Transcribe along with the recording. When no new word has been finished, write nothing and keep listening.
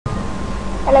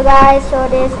Hello guys, so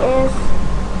this is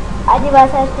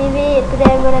iDeviceHelpsTV.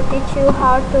 Today I'm going to teach you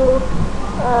how to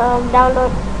download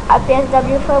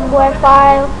IPSW firmware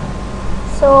file.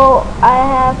 So I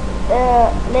have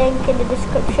the link in the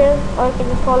description, or you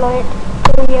can follow it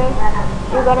through here.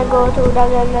 You're going to go to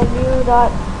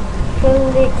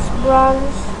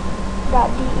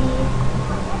www.felixbronze.de.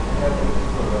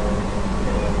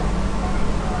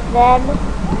 Then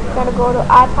you're going to go to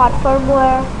iPod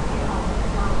firmware.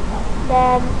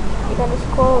 Then you're gonna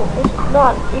scroll. If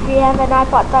not, if you have an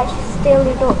iPod touch, still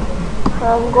you don't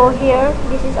go here.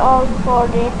 This is all for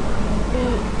the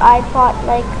iPod,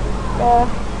 like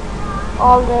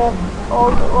all the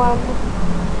old one.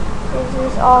 This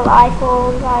is all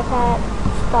iPhone, iPad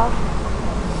stuff.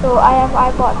 So I have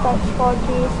iPod touch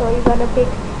 4G, so you're gonna pick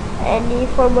any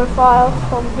firmware files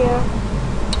from here.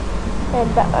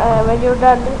 And when you're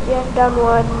done, you have done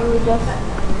one, you just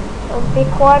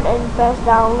pick one and press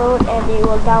download, and it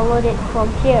will download it from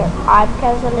here. I'm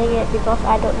cancelling it because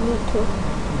I don't need to.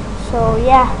 So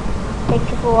yeah, thank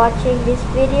you for watching this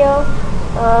video.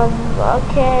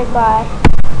 Okay, bye.